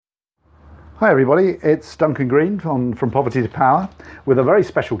Hi everybody, it's Duncan Green from Poverty to Power with a very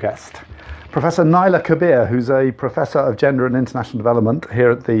special guest, Professor Naila Kabeer, who's a Professor of Gender and International Development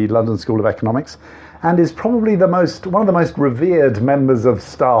here at the London School of Economics and is probably one of the most revered members of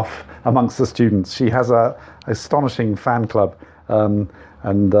staff amongst the students. She has an astonishing fan club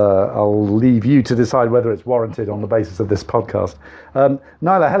and I'll leave you to decide whether it's warranted on the basis of this podcast.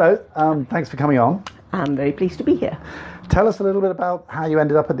 Naila, hello, thanks for coming on. I'm very pleased to be here. Tell us a little bit about how you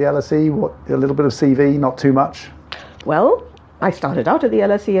ended up at the LSE, a little bit of CV, not too much. Well, I started out at the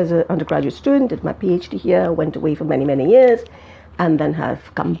LSE as an undergraduate student, did my PhD here, went away for many, many years, and then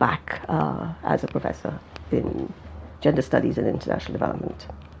have come back as a professor in gender studies and international development.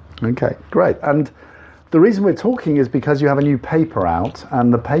 Okay, great. And the reason we're talking is because you have a new paper out,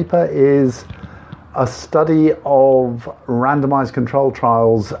 and the paper is a study of randomized control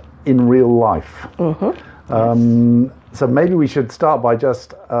trials in real life. Mm-hmm. So maybe we should start by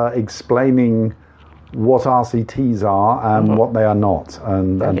just explaining what RCTs are and what they are not,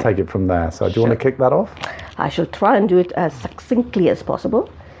 and take it from there. So do you want to kick that off? I shall try and do it as succinctly as possible.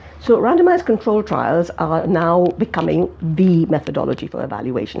 So randomized control trials are now becoming the methodology for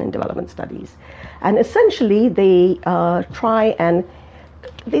evaluation in development studies. And essentially they try and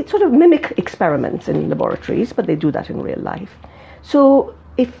they sort of mimic experiments in laboratories, but they do that in real life. So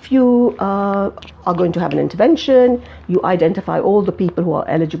if you are going to have an intervention, you identify all the people who are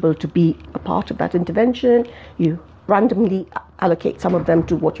eligible to be a part of that intervention. You randomly allocate some of them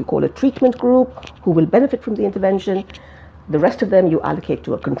to what you call a treatment group who will benefit from the intervention. The rest of them you allocate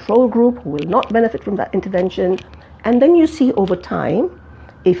to a control group who will not benefit from that intervention. And then you see over time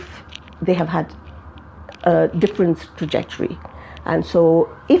if they have had a different trajectory. And so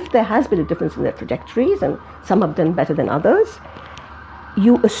if there has been a difference in their trajectories, and some have done better than others,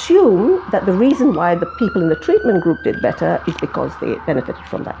 you assume that the reason why the people in the treatment group did better is because they benefited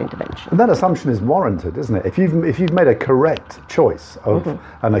from that intervention. And that assumption is warranted, isn't it? If you've made a correct choice of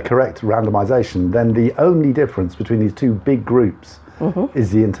and a correct randomization, then the only difference between these two big groups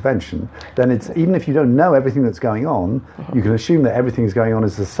is the intervention. Then it's, even if you don't know everything that's going on, you can assume that everything is going on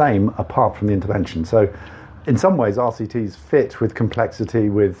is the same apart from the intervention. So in some ways, RCTs fit with complexity,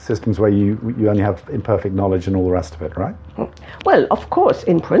 with systems where you only have imperfect knowledge and all the rest of it, right? Well, of course,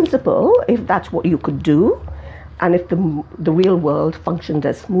 in principle, if that's what you could do, and if the real world functioned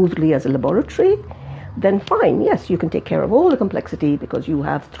as smoothly as a laboratory, then fine, yes, you can take care of all the complexity because you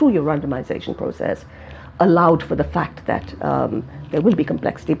have, through your randomization process, allowed for the fact that there will be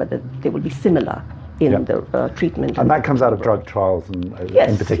complexity, but that they will be similar in the treatment. And that comes out of drug trials in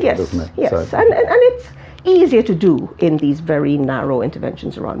particular, doesn't it? Yes, so. and it's easier to do in these very narrow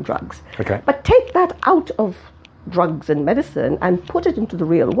interventions around drugs. Okay. But take that out of drugs and medicine and put it into the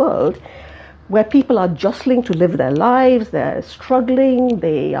real world where people are jostling to live their lives, they're struggling,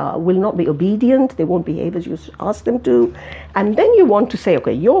 they will not be obedient, they won't behave as you ask them to. And then you want to say,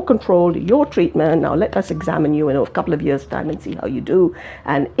 okay, you're controlled, your treatment, now let us examine you in a couple of years' time and see how you do.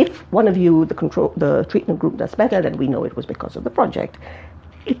 And if one of you, the treatment group, does better, then we know it was because of the project.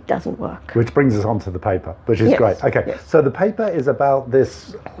 It doesn't work. Which brings us on to the paper, which is great. Okay, yes. So the paper is about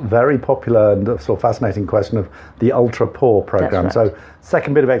this very popular and sort of fascinating question of the ultra-poor program. That's right. So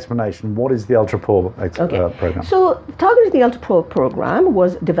second bit of explanation, what is the ultra-poor program? So Targeting the Ultra-Poor program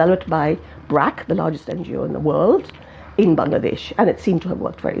was developed by BRAC, the largest NGO in the world, in Bangladesh, and it seemed to have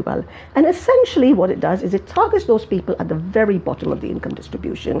worked very well. And essentially what it does is it targets those people at the very bottom of the income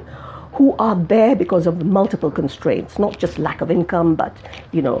distribution who are there because of multiple constraints, not just lack of income, but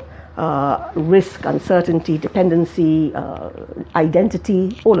risk, uncertainty, dependency,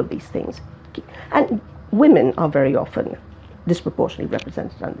 identity, all of these things. And women are very often disproportionately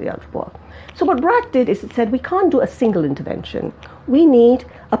represented under the ultra-poor. So what BRAC did is it said, we can't do a single intervention. We need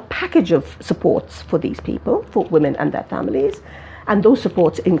a package of supports for these people, for women and their families, and those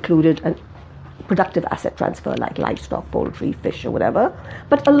supports included an productive asset transfer like livestock, poultry, fish, or whatever.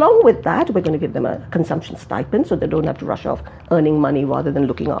 But along with that, we're going to give them a consumption stipend so they don't have to rush off earning money rather than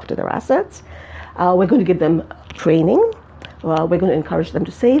looking after their assets. We're going to give them training. We're going to encourage them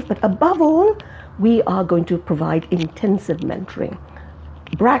to save. But above all, we are going to provide intensive mentoring.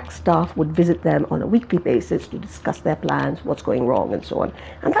 BRAC staff would visit them on a weekly basis to discuss their plans, what's going wrong, and so on.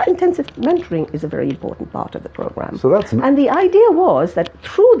 And that intensive mentoring is a very important part of the program. And the idea was that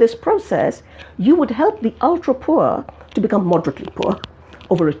through this process, you would help the ultra-poor to become moderately poor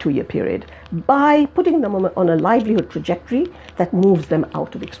over a 2-year period by putting them on a livelihood trajectory that moves them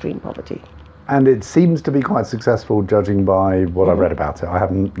out of extreme poverty. And it seems to be quite successful, judging by what I've read about it. I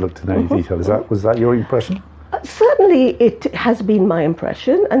haven't looked in any detail. Was that your impression? Certainly it has been my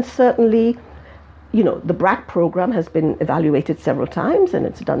impression, and certainly the BRAC program has been evaluated several times and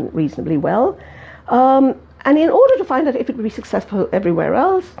it's done reasonably well. And in order to find out if it would be successful everywhere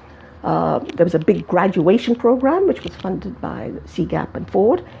else, there was a big graduation program which was funded by CGAP and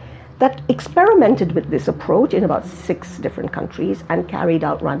Ford that experimented with this approach in about 6 different countries and carried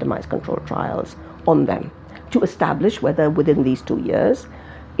out randomized controlled trials on them to establish whether within these 2 years,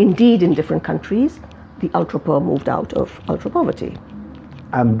 indeed in different countries, the ultra-poor moved out of ultra-poverty.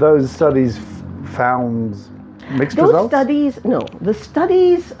 And those studies found mixed results? The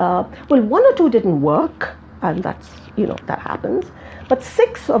studies, well, 1 or 2 didn't work, and that's, that happens. But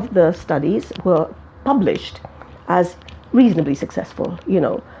 6 of the studies were published as reasonably successful,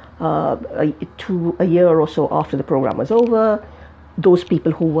 a year or so after the program was over. Those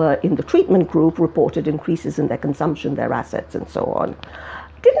people who were in the treatment group reported increases in their consumption, their assets, and so on.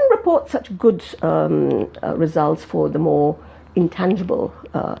 Didn't report such good results for the more intangible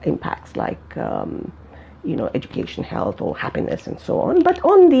impacts like, education, health, or happiness, and so on. But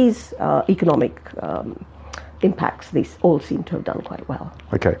on these economic impacts, these all seem to have done quite well.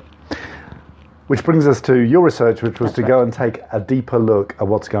 Okay. Which brings us to your research, which was go and take a deeper look at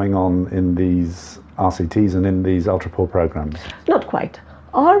what's going on in these RCTs and in these ultra-poor programs. Not quite.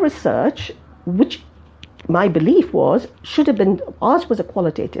 Our research, which my belief was, ours was a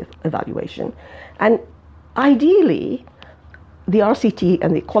qualitative evaluation. And ideally, the RCT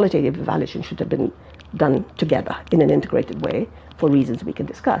and the qualitative evaluation should have been done together in an integrated way for reasons we can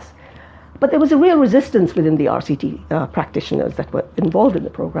discuss. But there was a real resistance within the RCT practitioners that were involved in the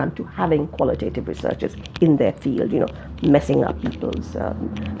program to having qualitative researchers in their field, messing up people's,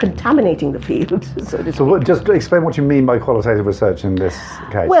 contaminating the field, so to speak. So just explain what you mean by qualitative research in this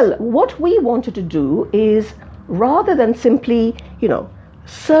case. Well, what we wanted to do is, rather than simply,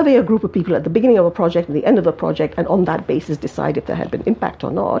 survey a group of people at the beginning of a project and the end of a project, and on that basis decide if there had been impact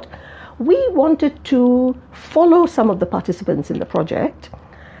or not, we wanted to follow some of the participants in the project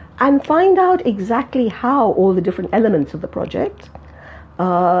and find out exactly how all the different elements of the project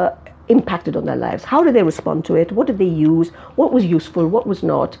impacted on their lives. How did they respond to it? What did they use? What was useful? What was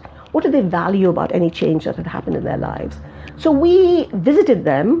not? What did they value about any change that had happened in their lives? So we visited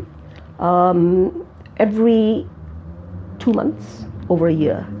them every 2 months over a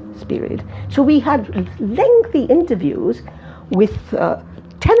year's period. So we had lengthy interviews with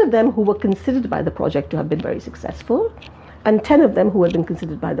 10 of them who were considered by the project to have been very successful, and 10 of them who had been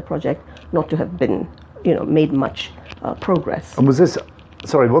considered by the project not to have been, made much progress. And was this,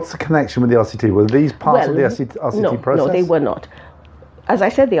 what's the connection with the RCT? Were these parts of the RCT process? No, they were not. As I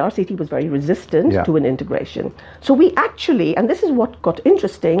said, the RCT was very resistant to an integration. So we actually, and this is what got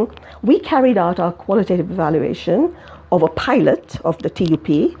interesting, we carried out our qualitative evaluation of a pilot of the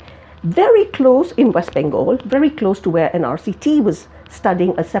TUP, very close in West Bengal, very close to where an RCT was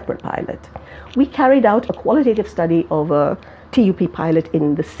studying a separate pilot. We carried out a qualitative study of a TUP pilot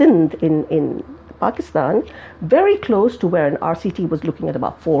in the Sindh in Pakistan, very close to where an RCT was looking at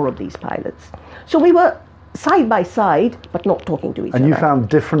about 4 of these pilots. So we were side by side, but not talking to each other. And you found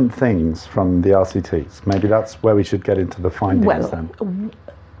different things from the RCTs. Maybe that's where we should get into the findings then.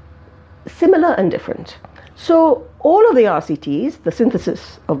 Similar and different. So all of the RCTs, the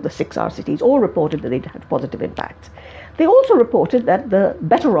synthesis of the 6 RCTs, all reported that they'd had positive impacts. They also reported that the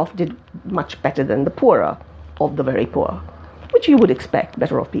better off did much better than the poorer of the very poor, which you would expect.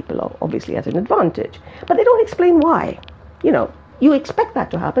 Better off people are obviously at an advantage. But they don't explain why. You expect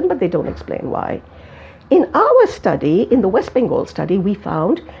that to happen, but they don't explain why. In our study, in the West Bengal study, we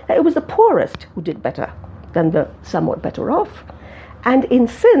found that it was the poorest who did better than the somewhat better off. And in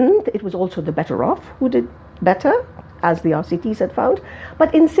Sindh, it was also the better off who did better, as the RCTs had found.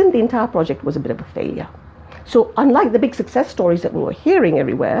 But in Sindh, the entire project was a bit of a failure. So unlike the big success stories that we were hearing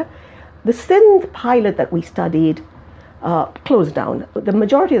everywhere, the Sindh pilot that we studied closed down. The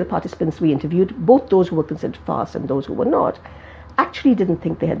majority of the participants we interviewed, both those who were considered fast and those who were not, actually didn't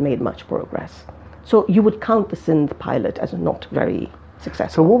think they had made much progress. So you would count the Sindh pilot as not very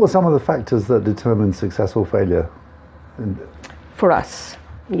successful. So what were some of the factors that determined success or failure? For us,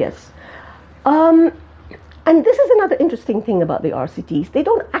 yes. And this is another interesting thing about the RCTs. They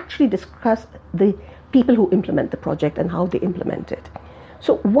don't actually discuss the people who implement the project and how they implement it.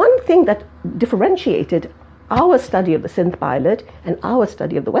 So one thing that differentiated our study of the Sindh pilot and our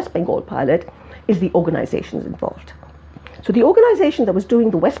study of the West Bengal pilot is the organizations involved. So the organization that was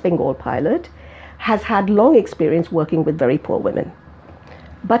doing the West Bengal pilot has had long experience working with very poor women.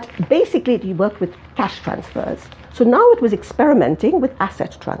 But basically it worked with cash transfers. So now it was experimenting with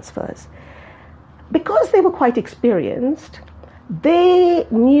asset transfers. Because they were quite experienced, they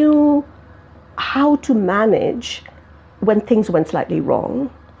knew how to manage when things went slightly wrong.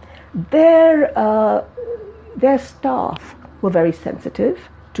 their staff were very sensitive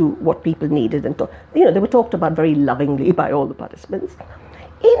to what people needed, and they were talked about very lovingly by all the participants.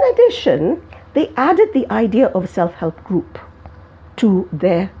 In addition, they added the idea of a self-help group to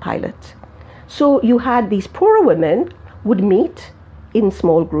their pilot. So you had these poorer women would meet in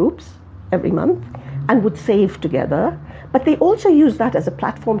small groups every month and would save together, but they also used that as a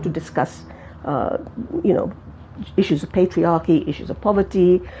platform to discuss, issues of patriarchy, issues of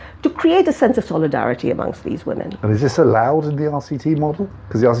poverty, to create a sense of solidarity amongst these women. And is this allowed in the RCT model?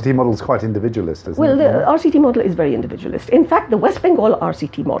 Because the RCT model is quite individualist, isn't it? Well, the RCT model is very individualist. In fact, the West Bengal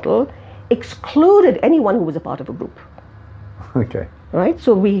RCT model excluded anyone who was a part of a group. Okay. Right?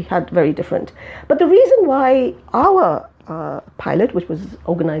 So we had very different. But the reason why our pilot, which was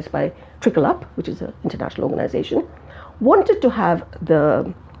organized by Trickle Up, which is an international organization, wanted to have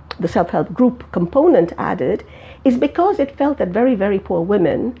the self-help group component added is because it felt that very, very poor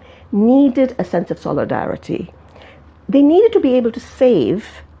women needed a sense of solidarity. They needed to be able to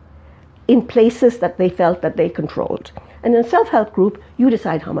save in places that they felt that they controlled. And in a self-help group, you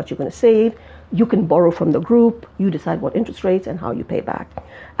decide how much you're going to save, you can borrow from the group, you decide what interest rates and how you pay back.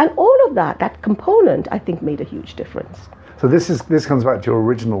 And all of that component, I think, made a huge difference. So this comes back to your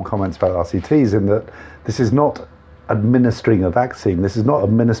original comments about RCTs, in that this is not administering a vaccine. This is not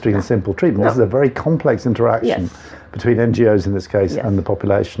administering a simple treatment. This is a very complex interaction between NGOs in this case and the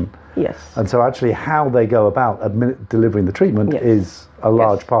population. Yes. And so actually how they go about delivering the treatment is a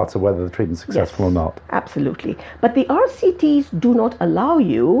large part of whether the treatment's successful or not. Absolutely. But the RCTs do not allow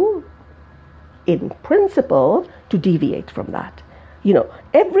you, in principle, to deviate from that.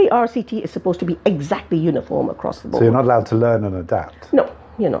 Every RCT is supposed to be exactly uniform across the board. So you're not allowed to learn and adapt? No.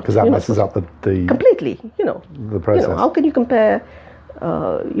 Because that messes up the completely, the process. How can you compare,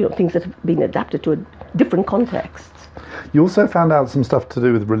 things that have been adapted to different contexts? You also found out some stuff to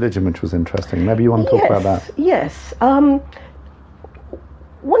do with religion, which was interesting. Maybe you want to talk about that? Yes. One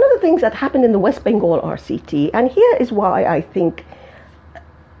of the things that happened in the West Bengal RCT, and here is why I think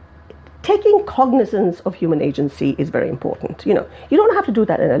taking cognizance of human agency is very important. You don't have to do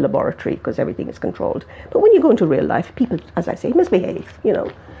that in a laboratory because everything is controlled. But when you go into real life, people, as I say, misbehave,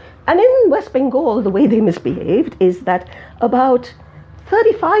 And in West Bengal, the way they misbehaved is that about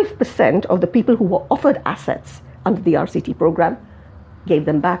 35% of the people who were offered assets under the RCT program gave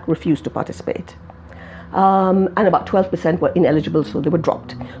them back, refused to participate. And about 12% were ineligible, so they were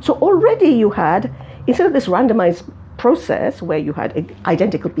dropped. So already you had, instead of this randomized process where you had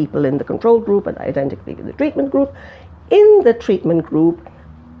identical people in the control group and identical people in the treatment group, in the treatment group,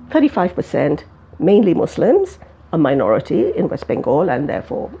 35%, mainly Muslims, a minority in West Bengal, and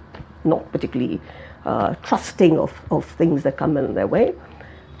therefore not particularly trusting of things that come in their way.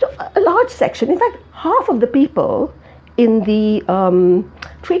 So a large section, in fact, half of the people in the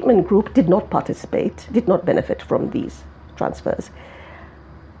treatment group did not participate, did not benefit from these transfers.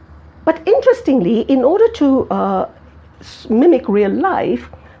 But interestingly, in order to mimic real life,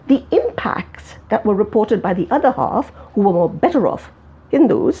 the impacts that were reported by the other half, who were more better off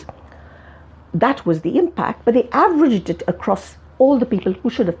Hindus, that was the impact, but they averaged it across all the people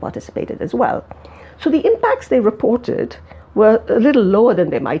who should have participated as well. So the impacts they reported were a little lower than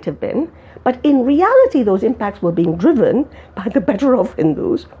they might have been, but in reality those impacts were being driven by the better off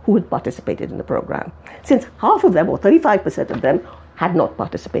Hindus who had participated in the program, since half of them, or 35% of them, had not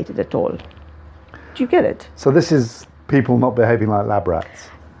participated at all. Do you get it? So this is people not behaving like lab rats?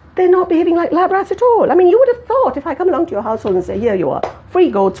 They're not behaving like lab rats at all. I mean, you would have thought, if I come along to your household and say, here you are, free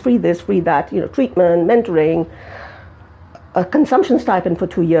goats, free this, free that, treatment, mentoring, a consumption stipend for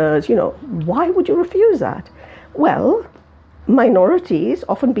 2 years, why would you refuse that? Well, minorities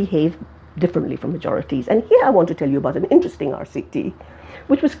often behave differently from majorities. And here I want to tell you about an interesting RCT,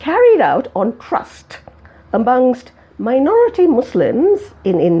 which was carried out on trust amongst minority Muslims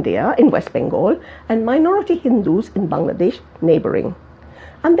in India, in West Bengal, and minority Hindus in Bangladesh, neighboring.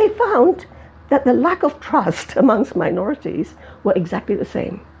 And they found that the lack of trust amongst minorities were exactly the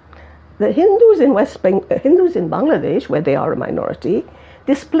same. The Hindus in Bangladesh, where they are a minority,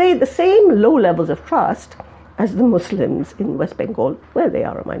 displayed the same low levels of trust as the Muslims in West Bengal, where they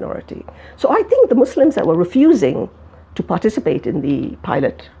are a minority. So I think the Muslims that were refusing to participate in the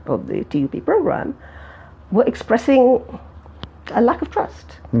pilot of the TUP program were expressing a lack of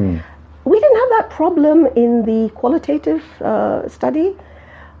trust. We didn't have that problem in the qualitative study,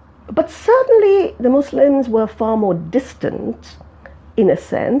 but certainly the Muslims were far more distant in a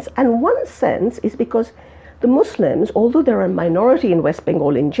sense, and one sense is because the Muslims, although they're a minority in West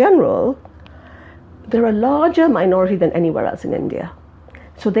Bengal in general, they're a larger minority than anywhere else in India.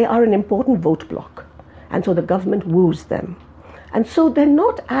 So they are an important vote bloc, and so the government woos them. And so they're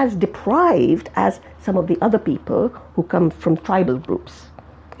not as deprived as some of the other people who come from tribal groups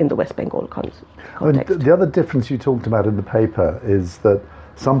in the West Bengal context. The other difference you talked about in the paper is that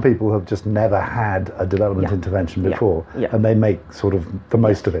some people have just never had a development intervention before, and they make sort of the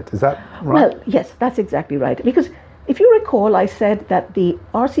most of it. Is that right? Well, yes, that's exactly right. Because if you recall, I said that the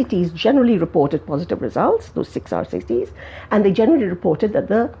RCTs generally reported positive results, those 6 RCTs, and they generally reported that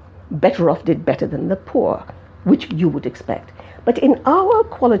the better off did better than the poor, which you would expect. But in our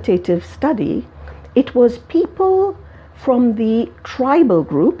qualitative study, it was people from the tribal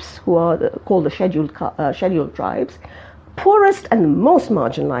groups, who are called the scheduled tribes, poorest and most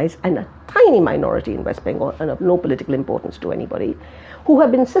marginalized, and a tiny minority in West Bengal, and of no political importance to anybody, who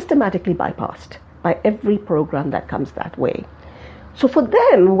have been systematically bypassed by every program that comes that way. So for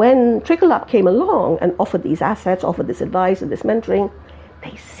them, when Trickle Up came along and offered these assets, offered this advice and this mentoring,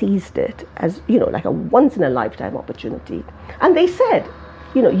 they seized it as, like a once-in-a-lifetime opportunity. And they said,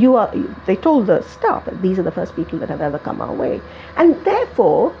 they told the staff that these are the first people that have ever come our way. And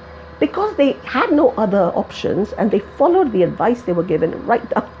therefore, because they had no other options and they followed the advice they were given right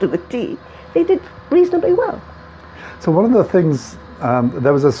up to the T, they did reasonably well. So one of the things,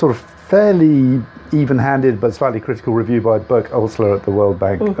 there was a sort of fairly even-handed but slightly critical review by Burke Osler at the World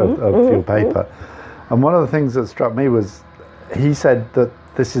Bank of your paper. And one of the things that struck me was he said that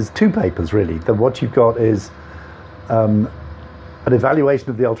this is 2 papers really, that what you've got is an evaluation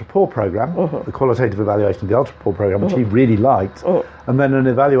of the ultra-poor program, the qualitative evaluation of the ultra-poor program, which he really liked, and then an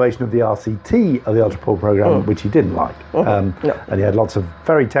evaluation of the RCT of the ultra-poor program, which he didn't like. And he had lots of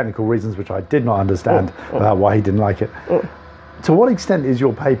very technical reasons, which I did not understand about why he didn't like it. To what extent is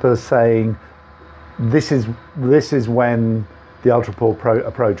your paper saying this is when the ultra-poor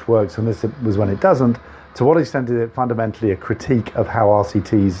approach works and this was when it doesn't? To what extent is it fundamentally a critique of how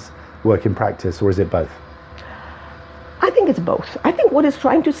RCTs work in practice, or is it both? I think it's both. I think what it's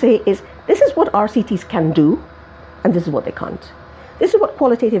trying to say is this is what RCTs can do, and this is what they can't. This is what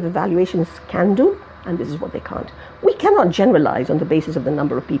qualitative evaluations can do, and this is what they can't. We cannot generalize on the basis of the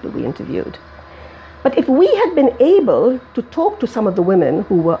number of people we interviewed. But if we had been able to talk to some of the women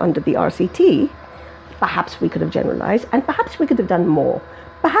who were under the RCT, perhaps we could have generalized, and perhaps we could have done more.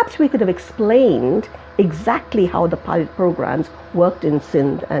 Perhaps we could have explained exactly how the pilot programs worked in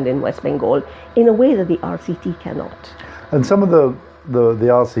Sindh and in West Bengal in a way that the RCT cannot. And some of the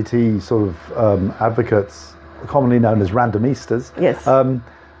RCT sort of advocates, commonly known as randomistas,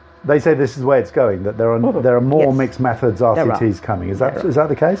 they say this is the way it's going, that there are more mixed methods RCTs coming. Is that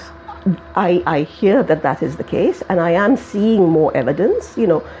the case? I hear that is the case, and I am seeing more evidence.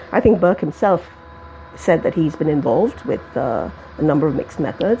 I think Burke himself said that he's been involved with a number of mixed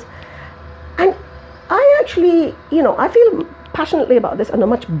methods. And I actually, I feel passionately about this on a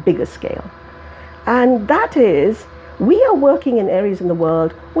much bigger scale. And that is, we are working in areas in the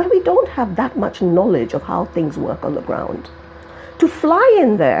world where we don't have that much knowledge of how things work on the ground. To fly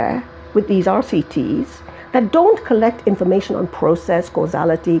in there with these RCTs that don't collect information on process,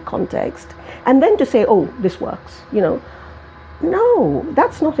 causality, context, and then to say, oh, this works, No,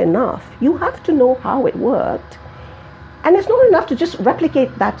 that's not enough. You have to know how it worked. And it's not enough to just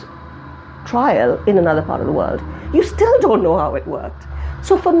replicate that trial in another part of the world. You still don't know how it worked.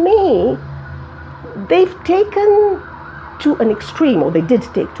 So for me, they've taken to an extreme, or they did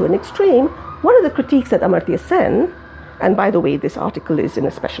take to an extreme, one of the critiques that Amartya Sen, and by the way, this article is in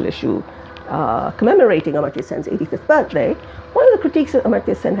a special issue commemorating Amartya Sen's 85th birthday, one of the critiques that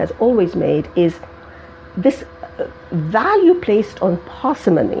Amartya Sen has always made is this value placed on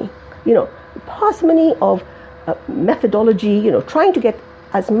parsimony, parsimony of methodology, trying to get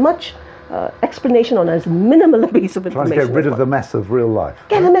as much explanation on as minimal a piece of information. Trying to get rid of the mess of real life.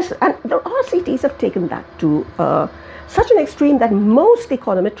 Get the mess, and the RCTs have taken that to such an extreme that most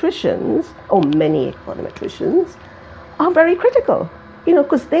econometricians, or many econometricians, are very critical,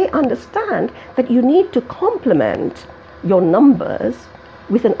 because they understand that you need to complement your numbers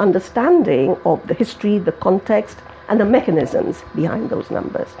with an understanding of the history, the context, and the mechanisms behind those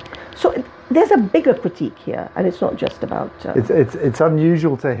numbers. So there's a bigger critique here, and it's not just about... It's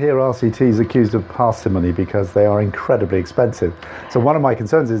unusual to hear RCTs accused of parsimony because they are incredibly expensive. So one of my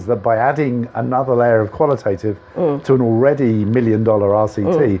concerns is that by adding another layer of qualitative to an already $1 million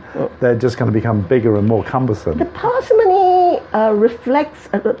RCT, they're just going to become bigger and more cumbersome. The parsimony reflects...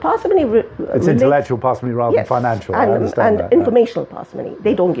 It's intellectual parsimony rather than financial, I understand that. And informational parsimony.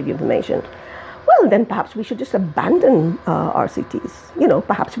 They don't give you information. Well, then perhaps we should just abandon RCTs.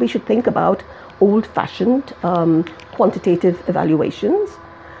 Perhaps we should think about old-fashioned quantitative evaluations,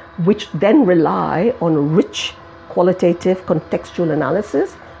 which then rely on rich qualitative contextual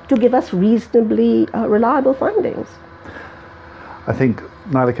analysis to give us reasonably reliable findings. I think,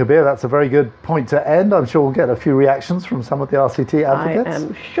 Naila Kabir, that's a very good point to end. I'm sure we'll get a few reactions from some of the RCT advocates. I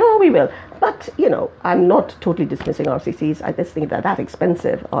am sure we will. But, I'm not totally dismissing RCCs. I just think they're that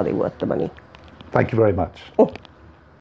expensive. Are they worth the money? Thank you very much. Oh.